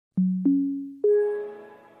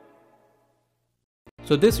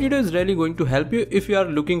So this video is really going to help you if you are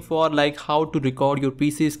looking for like how to record your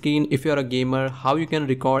PC screen. If you are a gamer, how you can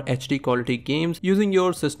record HD quality games using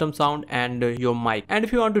your system sound and your mic. And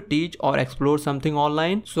if you want to teach or explore something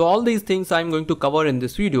online, so all these things I'm going to cover in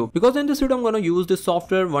this video, because in this video I'm going to use this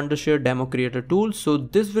software Wondershare demo creator tool. So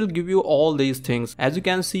this will give you all these things. As you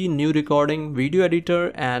can see, new recording, video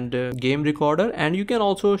editor and game recorder, and you can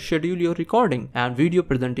also schedule your recording and video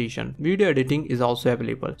presentation. Video editing is also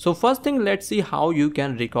available. So first thing, let's see how you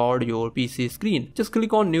can record your PC screen. Just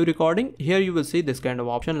click on new recording. Here you will see this kind of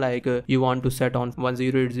option like you want to set on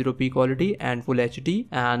 1080p quality and full HD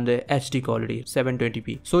and HD quality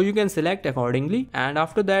 720p. So you can select accordingly, and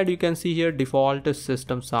after that you can see here default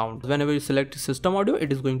system sound. Whenever you select system audio,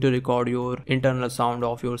 it is going to record your internal sound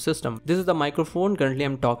of your system. This is the microphone. Currently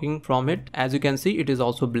I'm talking from it. As you can see, it is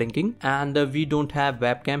also blinking, and we don't have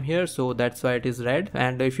webcam here, so that's why it is red.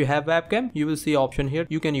 And if you have webcam, you will see option here,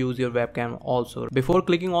 you can use your webcam also. Before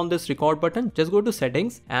clicking on this record button, just go to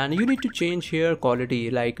settings and you need to change here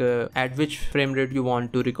quality, like at which frame rate you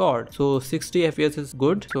want to record. So 60 fps is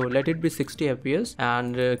good, so let it be 60 fps,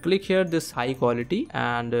 and click here this high quality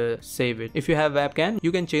and save it. If you have webcam,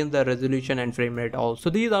 you can change the resolution and frame rate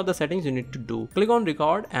also. These are the settings you need to do. Click on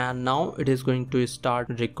record, and now it is going to start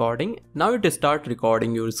recording. Now it is start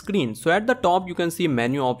recording your screen. So at the top you can see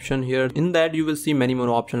menu option here. In that you will see many more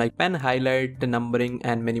options like pen, highlight, the numbering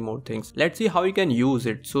and many more things. Let's see how you can use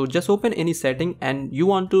it. So just open any setting and you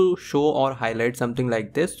want to show or highlight something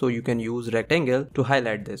like this, so you can use rectangle to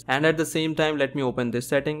highlight this. And at the same time, let me open this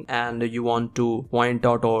setting, and you want to point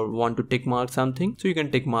out or want to tick mark something, so you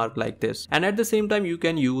can tick mark like this. And at the same time you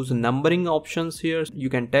can use numbering options here. You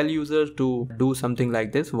can tell user to do something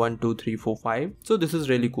like this, 1 2 3 4 5. So this is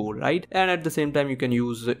really cool, right? And at the same time you can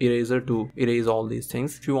use eraser to erase all these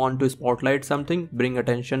things. If you want to spotlight something, bring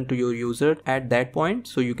attention to your user at that point,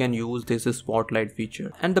 so you can use this spotlight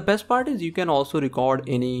feature. And the best part is you can also record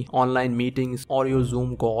any online meetings or your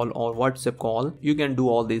Zoom call or WhatsApp call. You can do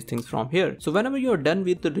all these things from here. So whenever you're done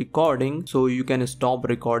with the recording, so you can stop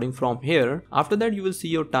recording from here. After that you will see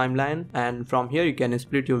your timeline, and from here you can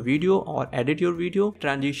split your video or edit your video,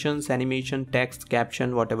 transitions, animation, text,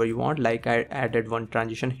 caption, whatever you want. Like I added one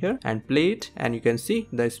transition here and play it, and you can see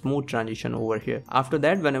the smooth transition over here. After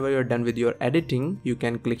that, whenever you're done with your editing, you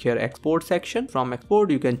can click here export section. From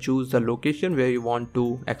export you can choose the location where you want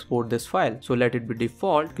to export this file. So let it be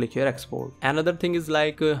default. Click here export. Another thing is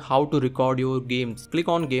like how to record your games. Click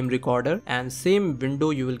on game recorder, and same window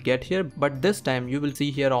you will get here, but this time you will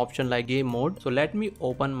see here option like game mode. So let me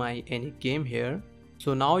open my any game here.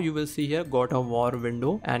 So now you will see here God of War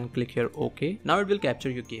window, and click here OK. Now it will capture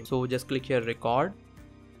your game. So just click here record.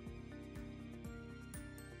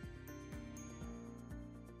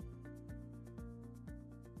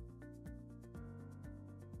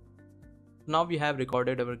 Now we have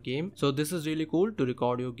recorded our game. So this is really cool to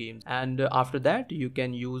record your games, and after that you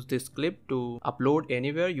can use this clip to upload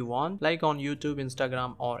anywhere you want, like on YouTube,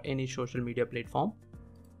 Instagram or any social media platform.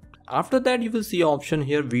 After that you will see option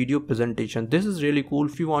here video presentation. This is really cool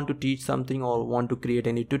if you want to teach something or want to create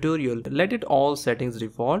any tutorial. Let it all settings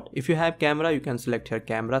default. If you have camera, you can select here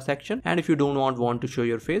camera section, and if you don't want to show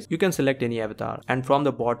your face, you can select any avatar. And from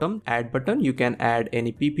the bottom add button, you can add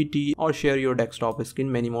any PPT or share your desktop screen.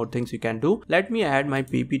 Many more things you can do. Let me add my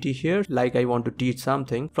PPT here, like I want to teach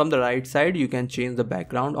something. From the right side you can change the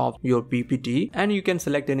background of your PPT, and you can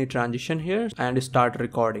select any transition here and start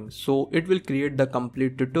recording. So it will create the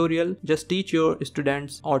complete tutorial. Just teach your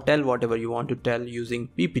students or tell whatever you want to tell using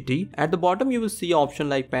PPT. At the bottom you will see option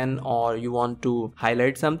like pen, or you want to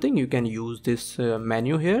highlight something, you can use this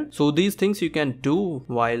menu here. So these things you can do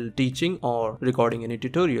while teaching or recording any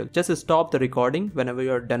tutorial. Just stop the recording whenever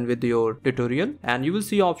you are done with your tutorial, and you will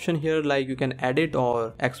see option here like you can edit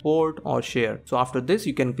or export or share. So after this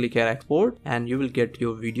you can click here export, and you will get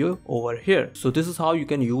your video over here. So this is how you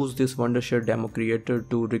can use this Wondershare demo creator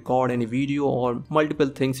to record any video or multiple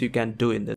things you can do in this.